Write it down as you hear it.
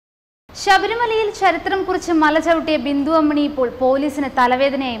ശബരിമലയിൽ ചരിത്രം കുറിച്ച് മല ചവിട്ടിയ ബിന്ദു അമ്മണി ഇപ്പോൾ പോലീസിന്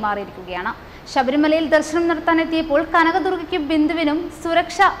തലവേദനയായി മാറിയിരിക്കുകയാണ്. ശബരിമലയിൽ ദർശനം നടത്താനെത്തിയപ്പോൾ കനകദുർഗയ്ക്കും ബിന്ദുവിനും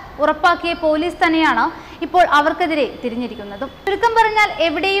സുരക്ഷ ഉറപ്പാക്കിയ പോലീസ് തന്നെയാണ് ഇപ്പോൾ അവർക്കെതിരെ തിരിഞ്ഞിരിക്കുന്നത്. ചുരുക്കം പറഞ്ഞാൽ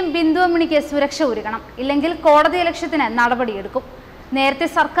എവിടെയും ബിന്ദു അമ്മണിക്ക് സുരക്ഷ ഒരുക്കണം, ഇല്ലെങ്കിൽ കോടതിയലക്ഷ്യത്തിന് നടപടിയെടുക്കും. നേരത്തെ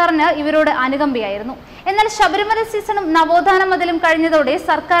സർക്കാരിന് ഇവരോട് അനുകമ്പയായിരുന്നു. എന്നാൽ ശബരിമല സീസണും നവോത്ഥാന മതിലും കഴിഞ്ഞതോടെ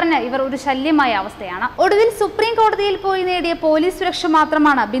സർക്കാരിന് ഇവർ ഒരു ശല്യമായ അവസ്ഥയാണ്. ഒടുവിൽ സുപ്രീം കോടതിയിൽ പോയി നേടിയ പോലീസ് സുരക്ഷ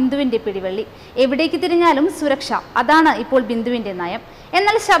മാത്രമാണ് ബിന്ദുവിന്റെ പിടിവള്ളി. എവിടേക്ക് തിരിഞ്ഞാലും സുരക്ഷ, അതാണ് ഇപ്പോൾ ബിന്ദുവിന്റെ നയം.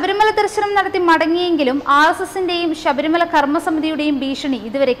 എന്നാൽ ശബരിമല ദർശനം നടത്തി മടങ്ങിയെങ്കിലും RSSന്റെയും ശബരിമല കർമ്മസമിതിയുടെയും ഭീഷണി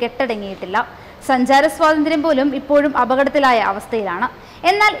ഇതുവരെ കെട്ടടങ്ങിയിട്ടില്ല. സഞ്ചാര സ്വാതന്ത്ര്യം പോലും ഇപ്പോഴും അപകടത്തിലായ അവസ്ഥയിലാണ്.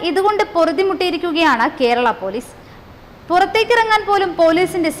 എന്നാൽ ഇതുകൊണ്ട് പൊറുതിമുട്ടിയിരിക്കുകയാണ് കേരള പോലീസ്. പുറത്തേക്കിറങ്ങാൻ പോലും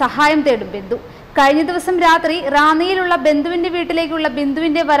പോലീസിന്റെ സഹായം തേടും ബിന്ദു. കഴിഞ്ഞ ദിവസം രാത്രി റാന്നിയിലുള്ള ബന്ധുവിന്റെ വീട്ടിലേക്കുള്ള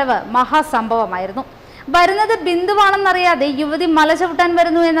ബിന്ദുവിന്റെ വരവ് മഹാസംഭവമായിരുന്നു. വരുന്നത് ബിന്ദുവാണെന്നറിയാതെ യുവതി മല ചവിട്ടാൻ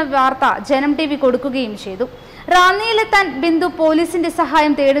വരുന്നു എന്ന വാർത്ത ജനം TV കൊടുക്കുകയും ചെയ്തു. റാന്നിയിലെത്താൻ ബിന്ദു പോലീസിന്റെ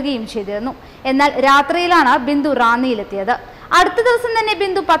സഹായം തേടുകയും ചെയ്തിരുന്നു. എന്നാൽ രാത്രിയിലാണ് ബിന്ദു റാന്നിയിലെത്തിയത്. അടുത്ത ദിവസം തന്നെ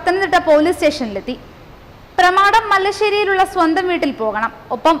ബിന്ദു പത്തനംതിട്ട പോലീസ് സ്റ്റേഷനിലെത്തി. പ്രമാടം മല്ലശ്ശേരിയിലുള്ള സ്വന്തം വീട്ടിൽ പോകണം,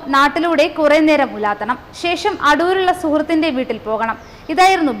 ഒപ്പം നാട്ടിലൂടെ കുറെ നേരം ഉലാത്തണം, ശേഷം അടൂരുള്ള സുഹൃത്തിന്റെ വീട്ടിൽ പോകണം.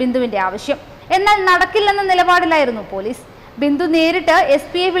 ഇതായിരുന്നു ബിന്ദുവിന്റെ ആവശ്യം. എന്നാൽ നടക്കില്ലെന്ന നിലപാടിലായിരുന്നു പോലീസ്. ബിന്ദു നേരിട്ട്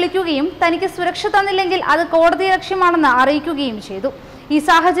SP വിളിക്കുകയും തനിക്ക് സുരക്ഷ തന്നില്ലെങ്കിൽ അത് കോടതി ലക്ഷ്യമാണെന്ന് അറിയിക്കുകയും ചെയ്തു. ഈ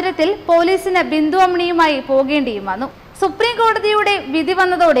സാഹചര്യത്തിൽ പോലീസിന് ബിന്ദു അമ്മണിയുമായി പോകേണ്ടിയും വന്നു. സുപ്രീം കോടതിയുടെ വിധി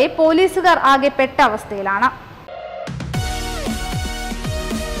വന്നതോടെ പോലീസുകാർ ആകെ പെട്ട അവസ്ഥയിലാണ്.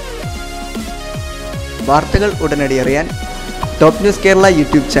 വാർത്തകൾ ഉടനടി അറിയാൻ top news Kerala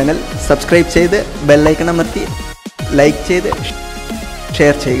YouTube channel subscribe ചെയ്ത് ബെൽ ഐക്കൺ അമർത്തി ലൈക്ക് ചെയ്ത്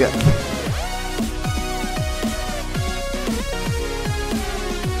ഷെയർ ചെയ്യുക.